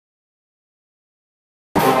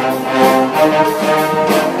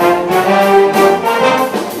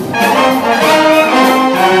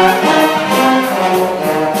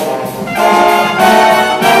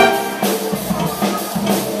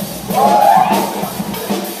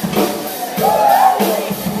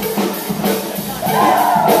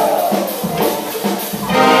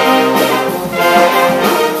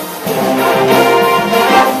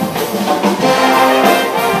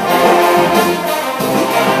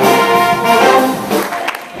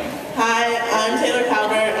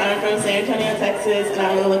And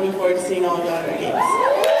I'm really looking forward to seeing all of y'all at our games.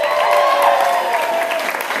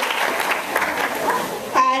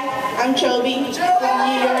 Hi, I'm Chobi from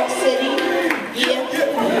New York City. Yeah.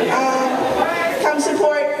 Come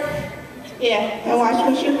support. Yeah, and watch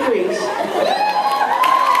me shoot threes.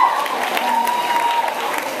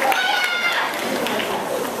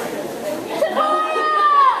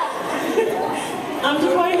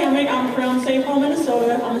 I'm from St. Paul,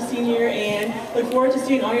 Minnesota. I'm a senior and look forward to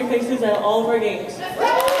seeing all your faces at all of our games.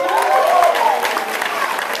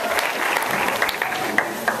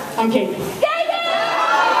 I'm Katie.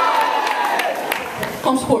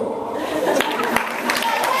 Come support.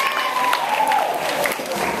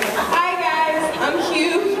 Hi guys, I'm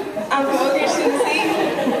Hugh. I'm from Oak Ridge, Tennessee,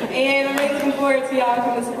 and I'm really looking forward to y'all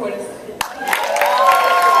coming to support us.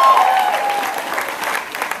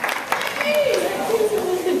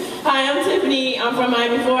 Hi, I'm Tiffany. I'm from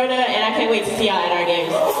Miami, Florida, and I can't wait to see y'all at our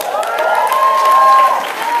games.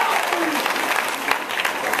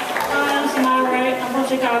 Hi, I'm Samara Wright. I'm from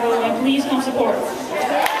Chicago, and please come support.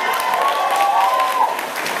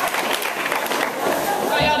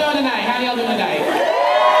 How y'all doing tonight? How y'all doing tonight?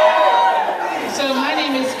 So my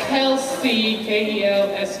name is Kelsey,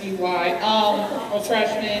 K-E-L-S-E-Y. I'm a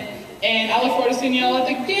freshman, and I look forward to seeing y'all at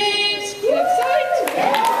the games. Get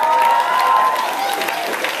excited!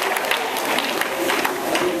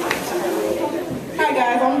 Hi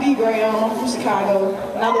guys, I'm Dee Graham. I'm from Chicago,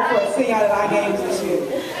 and I look forward to seeing y'all at our games this year.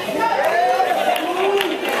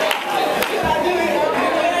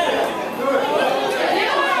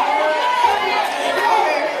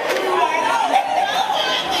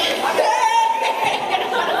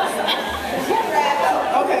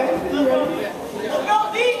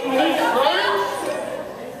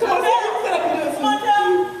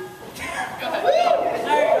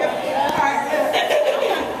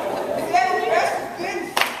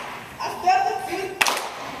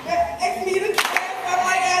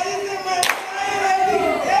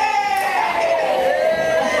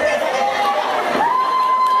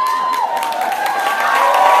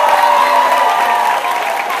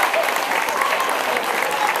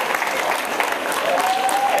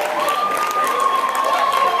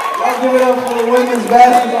 Give it up for the women's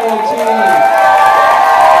basketball team.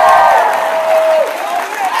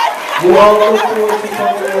 We all look forward to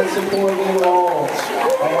coming and supporting you all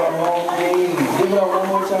at our home games. Give it up one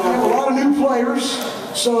more time. We have a lot of new players,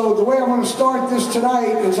 so the way I'm going to start this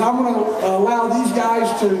tonight is I'm going to allow these guys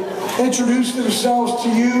to introduce themselves to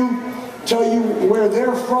you, tell you where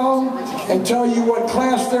they're from, and tell you what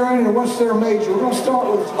class they're in and what's their major. We're going to start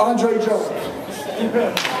with Andre Jones.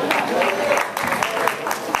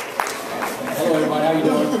 Hello everybody, how you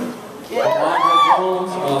doing? I'm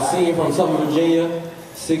Andre Jones, senior from Southern Virginia,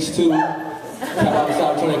 6'2",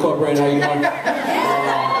 South Turner Incorporated, how you doing?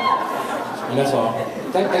 And that's all.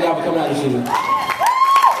 Thank y'all for coming out this season.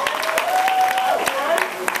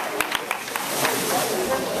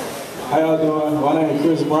 How y'all doing? My name is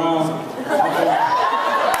Chris Brown.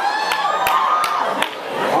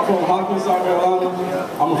 I'm from Hawkins, South Carolina.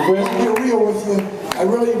 I'm a freshman. To be real with you, I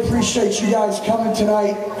really appreciate you guys coming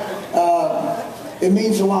tonight. It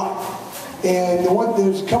means a lot. And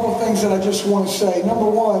there's a couple of things that I just want to say. Number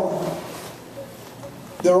one,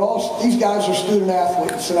 these guys are student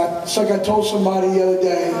athletes. And it's like I told somebody the other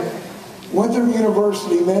day, Winthrop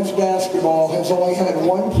University men's basketball has only had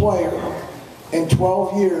one player in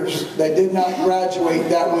 12 years that did not graduate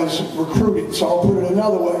that was recruited. So I'll put it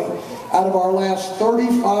another way. Out of our last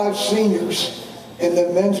 35 seniors in the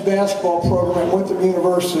men's basketball program at Winthrop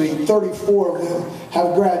University, 34 of them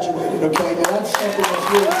have graduated, okay? Now that's something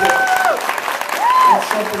that's really good. That's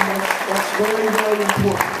something that's very, very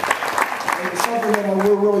important. And it's something that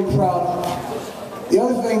we're really proud of. The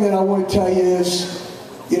other thing that I want to tell you is,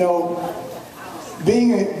 you know,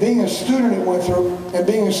 being a student at Winthrop and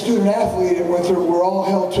being a student athlete at Winthrop, we're all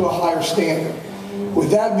held to a higher standard.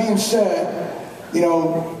 With that being said, you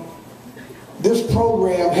know, this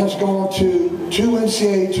program has gone to 2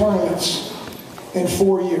 NCAA tournaments in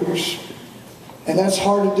 4 years. And that's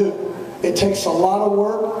hard to do. It takes a lot of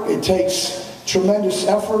work, it takes tremendous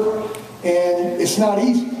effort, and it's not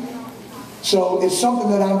easy. So it's something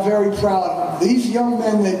that I'm very proud of. These young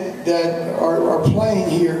men that are playing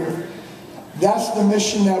here, that's the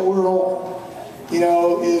mission that we're on, you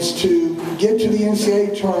know, is to get to the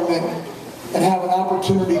NCAA tournament and have an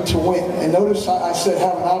opportunity to win. And notice I said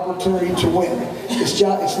have an opportunity to win. It's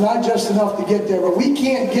not just enough to get there, but we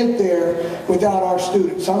can't get there without our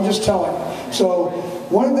students. I'm just telling you. So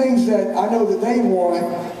one of the things that I know that they want,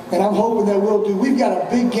 and I'm hoping that we'll do, we've got a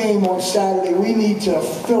big game on Saturday. We need to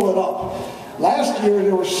fill it up. Last year,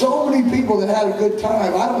 there were so many people that had a good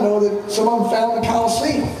time. I don't know that some of them found the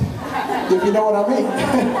Coliseum, if you know what I mean.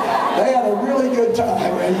 They had a really good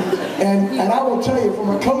time. And I will tell you, from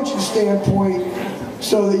a coaching standpoint,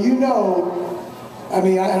 so that you know, I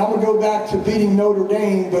mean, and I'm going to go back to beating Notre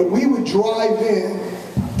Dame, but we would drive in,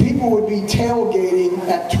 people would be tailgating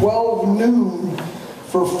at 12 noon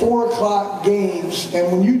for 4 o'clock games,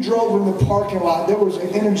 and when you drove in the parking lot, there was an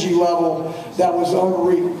energy level that was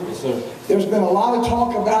unreal. Yes, sir. There's been a lot of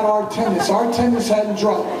talk about our attendance. Our attendance hadn't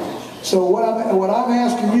dropped. So what I'm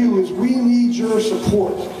asking you is we need your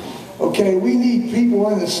support. Okay, we need people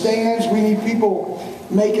in the stands. We need people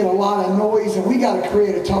making a lot of noise, and we got to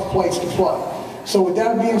create a tough place to play. So with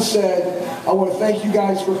that being said, I want to thank you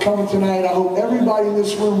guys for coming tonight. I hope everybody in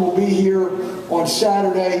this room will be here on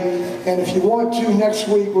Saturday. And if you want to, next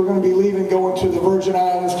week we're going to be leaving, going to the Virgin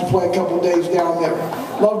Islands to play a couple days down there.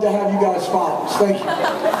 Love to have you guys follow us. Thank you.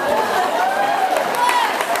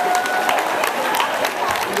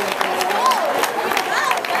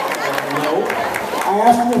 I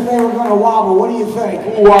asked them if they were going to wobble. What do you think?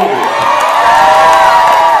 Who wobbled?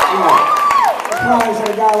 Surprised that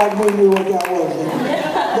a guy like me knew what that was.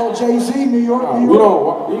 No, Jay-Z, New York, New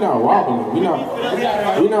York. We're not wobbling. We're not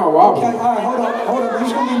wobbling. Okay, all right, hold up. This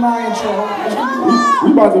is going to be my intro.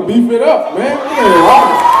 We about to beef it up, man. We ain't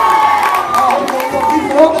wobbling. Oh, we're going to beef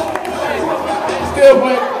it up? Still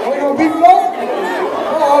playing. Are we going to beef it up?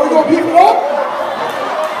 Oh, are we going to beef it up?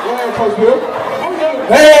 Go ahead, Coach Bill.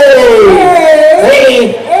 Hey!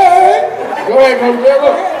 Go ahead, Coach Bill.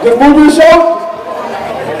 Just move your show.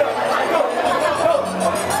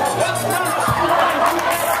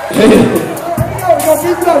 We're going to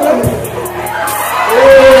beef it up, man.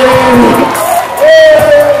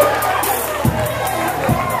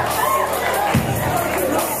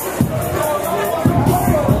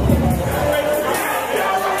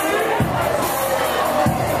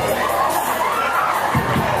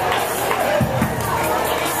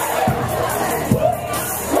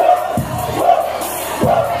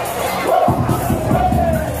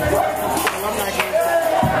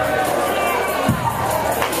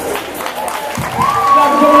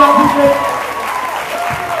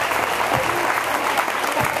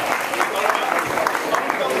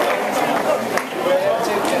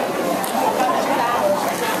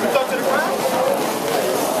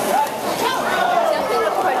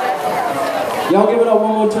 Y'all give it up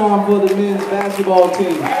one more time for the men's basketball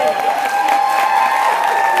team.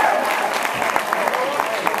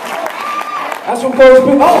 That's from Coach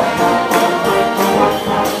Bill. Oh!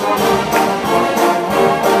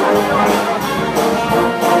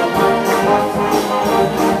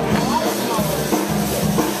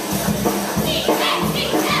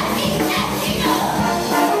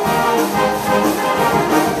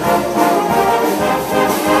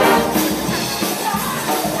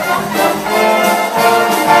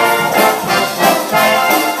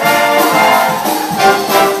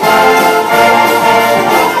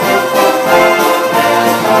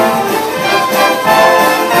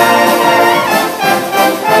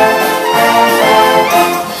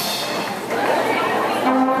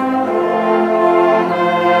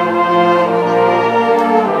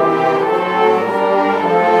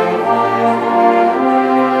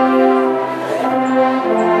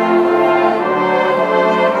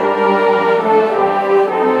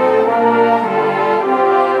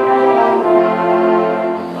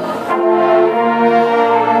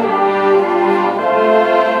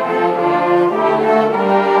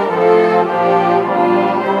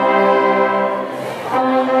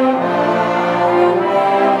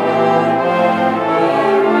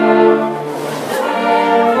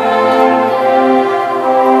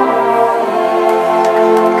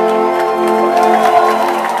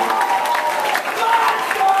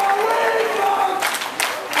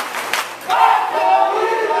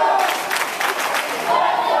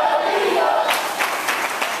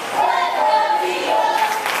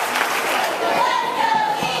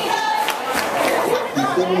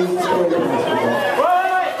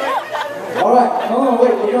 All right, hold on,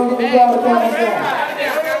 wait. We're going to get the crowd to count us down.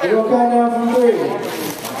 We're going to count down from 3.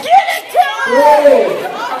 Get it to 3,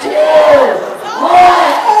 2, 1. Oh!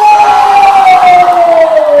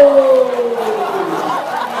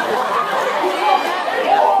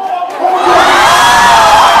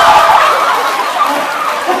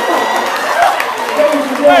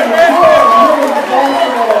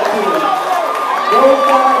 basketball team. Those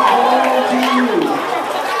guys belong to you.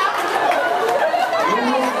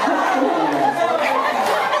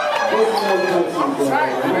 This is no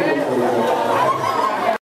good.